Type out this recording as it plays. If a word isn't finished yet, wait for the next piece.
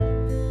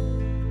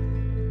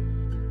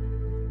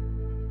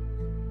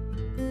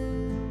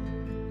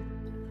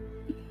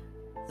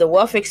the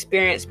Wealth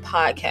Experience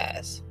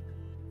podcast,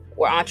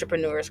 where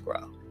entrepreneurs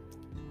grow.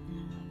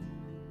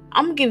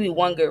 I'm going to give you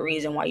one good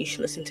reason why you should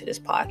listen to this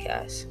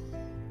podcast.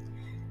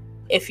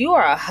 If you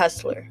are a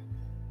hustler,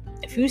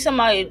 if you're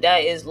somebody that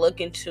is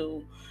looking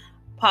to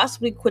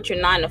possibly quit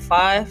your 9 to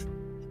 5,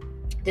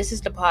 this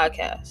is the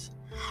podcast.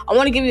 I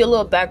want to give you a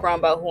little background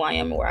about who I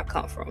am and where I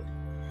come from.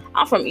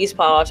 I'm from East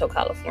Palo Alto,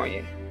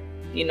 California.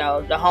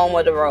 The home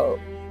of the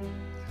road.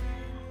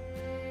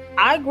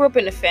 I grew up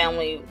in a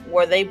family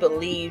where they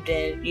believed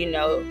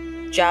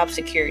in, job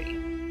security.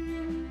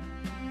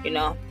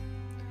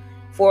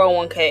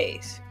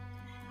 401ks.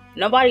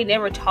 Nobody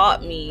never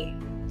taught me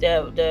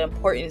the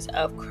importance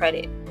of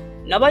credit.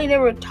 Nobody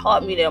never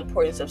taught me the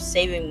importance of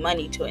saving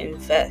money to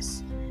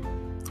invest.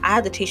 I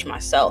had to teach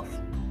myself.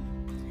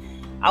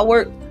 I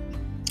worked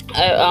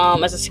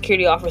as a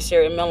security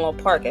officer in Menlo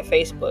Park at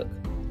Facebook.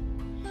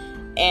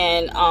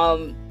 And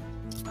I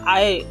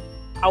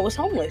was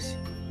homeless.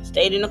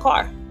 Stayed in the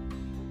car.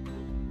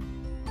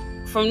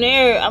 From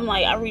there,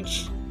 I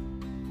reached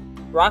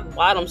rock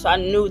bottom, so I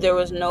knew there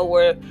was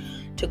nowhere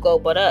to go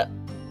but up.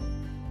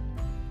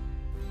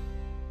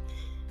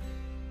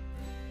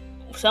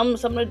 Some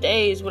of the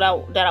days that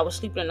I was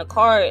sleeping in the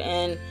car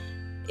and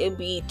it'd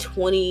be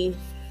 20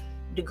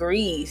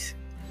 degrees,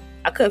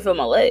 I couldn't feel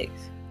my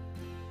legs.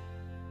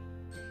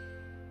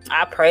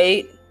 I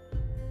prayed,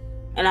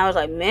 and I was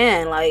like,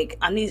 man, I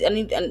need,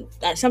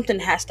 something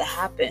has to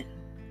happen.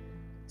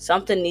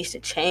 Something needs to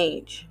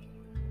change.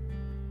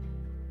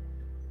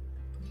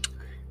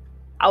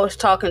 I was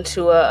talking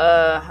to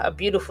a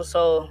beautiful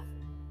soul,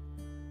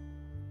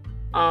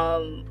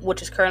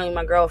 which is currently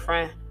my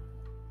girlfriend.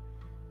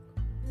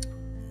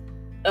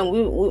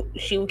 And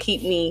she would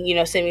keep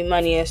me, send me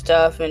money and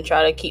stuff and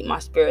try to keep my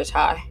spirits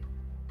high.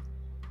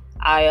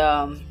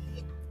 I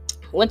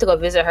went to go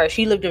visit her.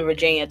 She lived in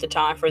Virginia at the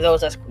time. For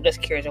those that's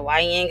curious,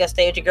 why you ain't gonna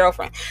stay with your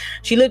girlfriend?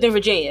 She lived in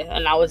Virginia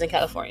and I was in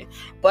California.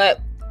 But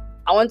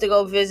I went to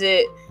go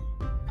visit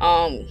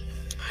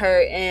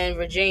her in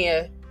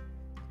Virginia.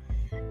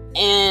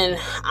 And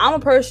I'm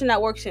a person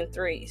that works in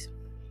threes.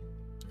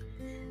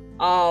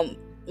 When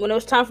it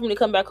was time for me to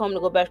come back home to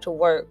go back to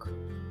work,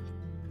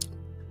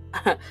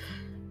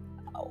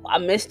 I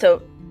missed the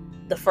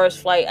first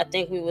flight. I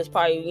think we was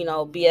probably,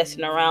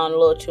 BSing around a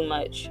little too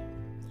much.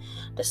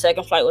 The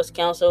second flight was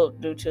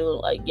canceled due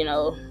to,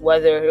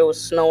 weather. It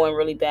was snowing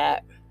really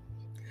bad.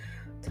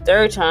 The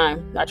third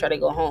time, I tried to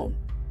go home.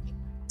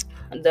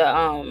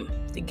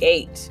 The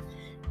gates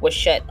was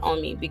shut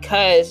on me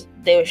because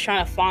they was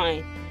trying to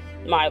find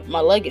my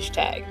luggage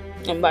tag.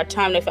 And by the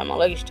time they found my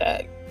luggage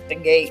tag, the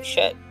gate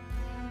shut.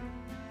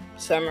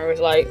 Summer was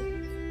like,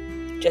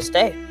 just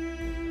stay.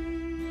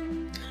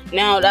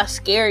 Now that's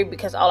scary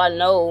because all I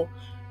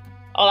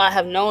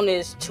have known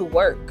is to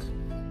work.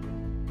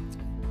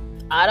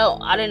 I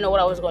didn't know what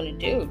I was going to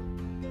do.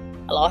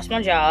 I lost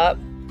my job.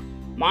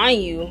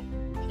 Mind you,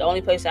 the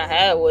only place I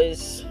had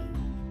was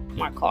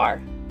my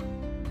car.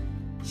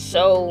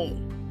 So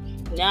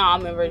now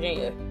I'm in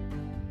Virginia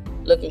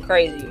looking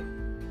crazy.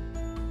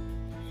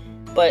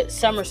 But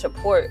Summer's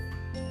support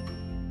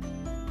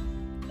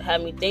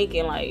had me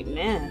thinking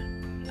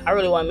man, I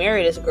really want to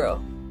marry this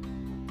girl.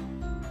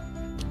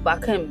 But I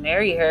couldn't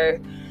marry her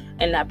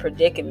in that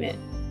predicament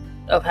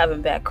of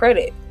having bad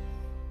credit.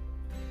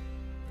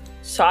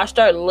 So I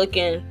started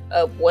looking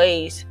up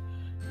ways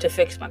to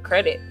fix my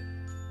credit.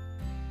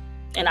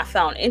 And I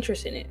found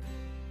interest in it.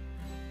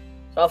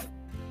 So I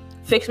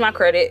fixed my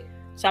credit.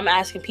 So I'm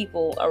asking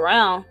people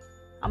around.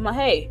 I'm like,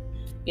 hey,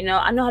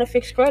 I know how to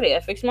fix credit. I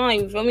fixed mine,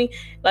 you feel me?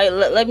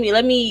 Let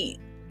me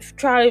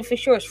try to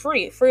fix yours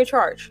free of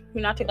charge.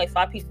 I took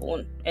 5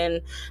 people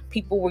and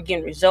people were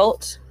getting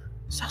results.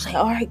 So I was like,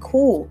 all right,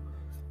 cool.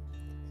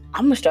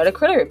 I'm going to start a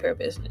credit repair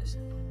business.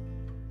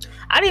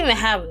 I didn't even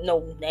have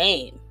no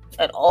name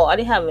at all. I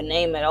didn't have a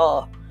name at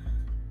all.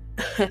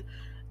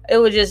 It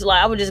was just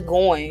I was just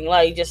going,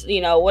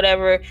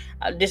 whatever.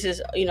 This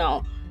is,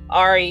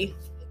 Ari.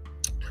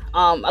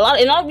 A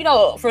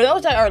lot, for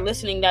those that are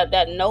listening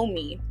that know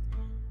me,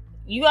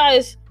 you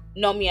guys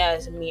know me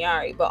as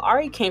Miari, but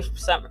Ari came from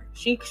Summer.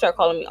 She started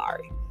calling me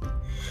Ari.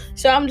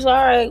 So I'm just, all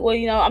right,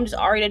 well, I'm just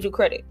Ari that do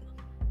credit.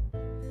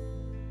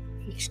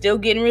 Still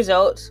getting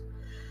results.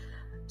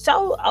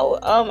 So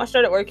I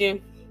started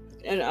working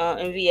in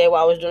VA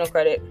while I was doing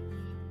credit,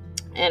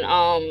 and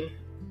I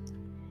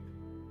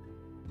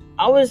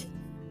was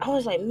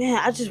like, man,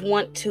 I just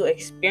want to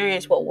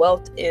experience what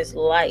wealth is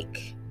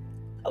like.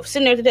 I was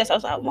sitting there at the desk. I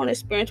was like, I want to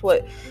experience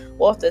what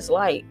wealth is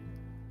like.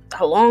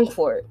 I long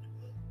for it.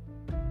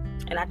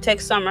 And I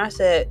text Summer. I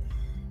said,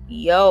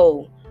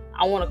 yo,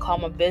 I want to call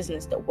my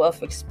business the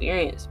Wealth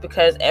Experience,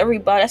 because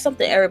that's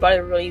something everybody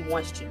really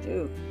wants to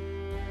do.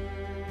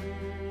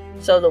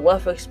 So the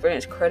Wealth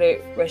Experience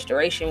Credit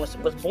Restoration was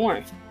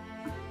born.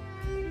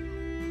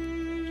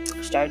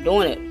 Started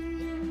doing it.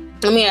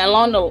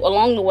 Along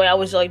the way, I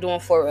was doing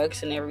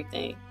Forex and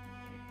everything.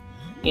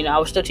 I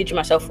was still teaching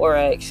myself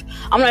Forex.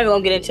 I'm not even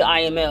gonna get into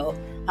IML.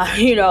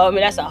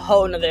 That's a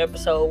whole nother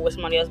episode with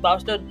somebody else. But I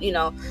was still,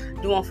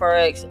 doing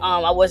Forex.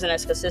 I wasn't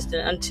as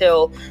consistent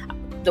until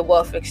the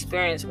wealth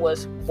experience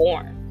was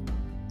born.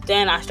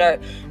 Then I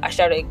started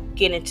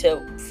getting into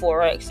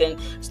Forex and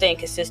staying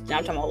consistent.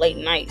 I'm talking about late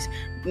nights,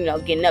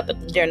 getting up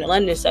during the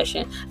London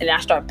session, and I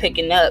started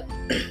picking up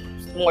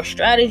more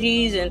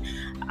strategies, and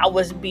I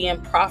was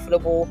being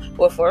profitable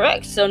with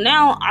Forex. So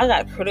now I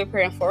got credit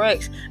repair in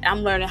Forex, and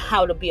I'm learning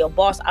how to be a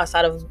boss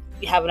outside of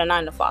having a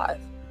 9-to-5.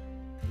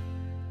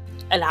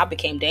 And I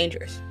became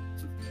dangerous.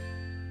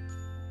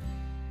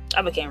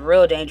 I became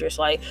real dangerous.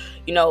 Like,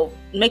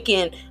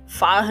 making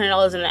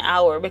 $500 in an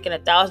hour, making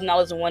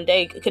 $1,000 in one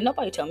day. Could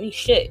nobody tell me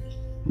shit?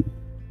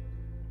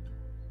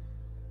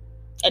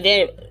 And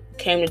then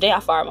came the day I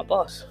fired my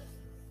boss.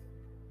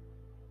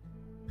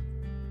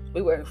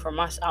 We working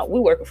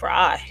for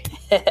I.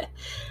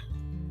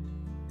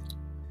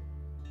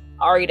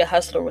 Ari the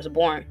Hustler was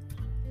born.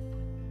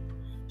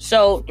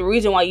 So the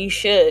reason why you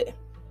should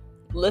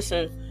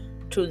listen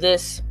to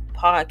this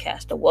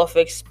podcast, the Wealth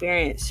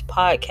Experience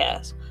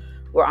podcast,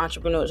 where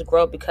entrepreneurs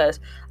grow, because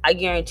I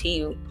guarantee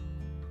you,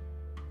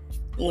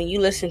 when you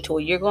listen to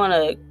it, you're going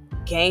to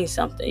gain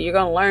something. You're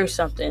going to learn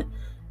something.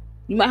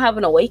 You might have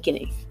an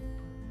awakening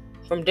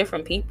from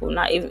different people.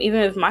 Not even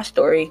if my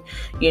story,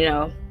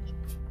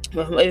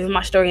 if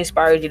my story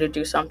inspired you to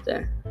do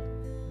something.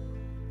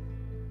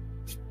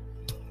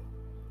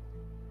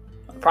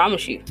 I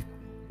promise you.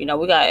 We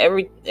got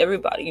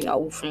everybody,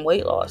 from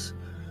weight loss,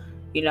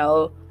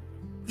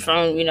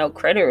 from,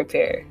 credit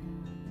repair,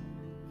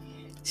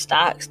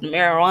 stocks, the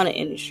marijuana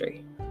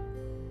industry.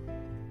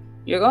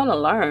 You're going to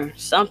learn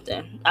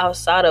something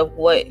outside of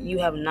what you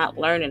have not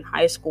learned in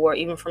high school or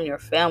even from your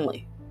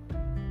family.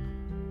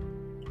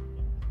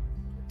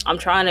 I'm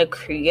trying to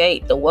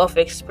create the Wealth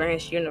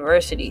Experience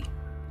University.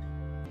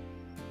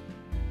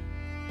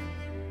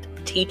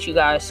 Teach you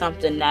guys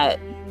something that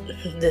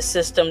the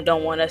system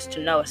don't want us to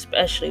know,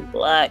 especially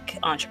Black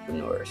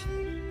entrepreneurs.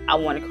 I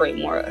want to create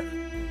more of.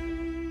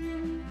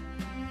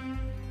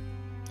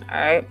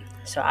 Alright,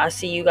 so I'll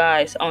see you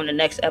guys on the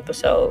next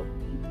episode,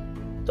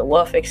 the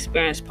Wealth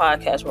Experience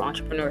Podcast, where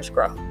entrepreneurs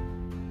grow.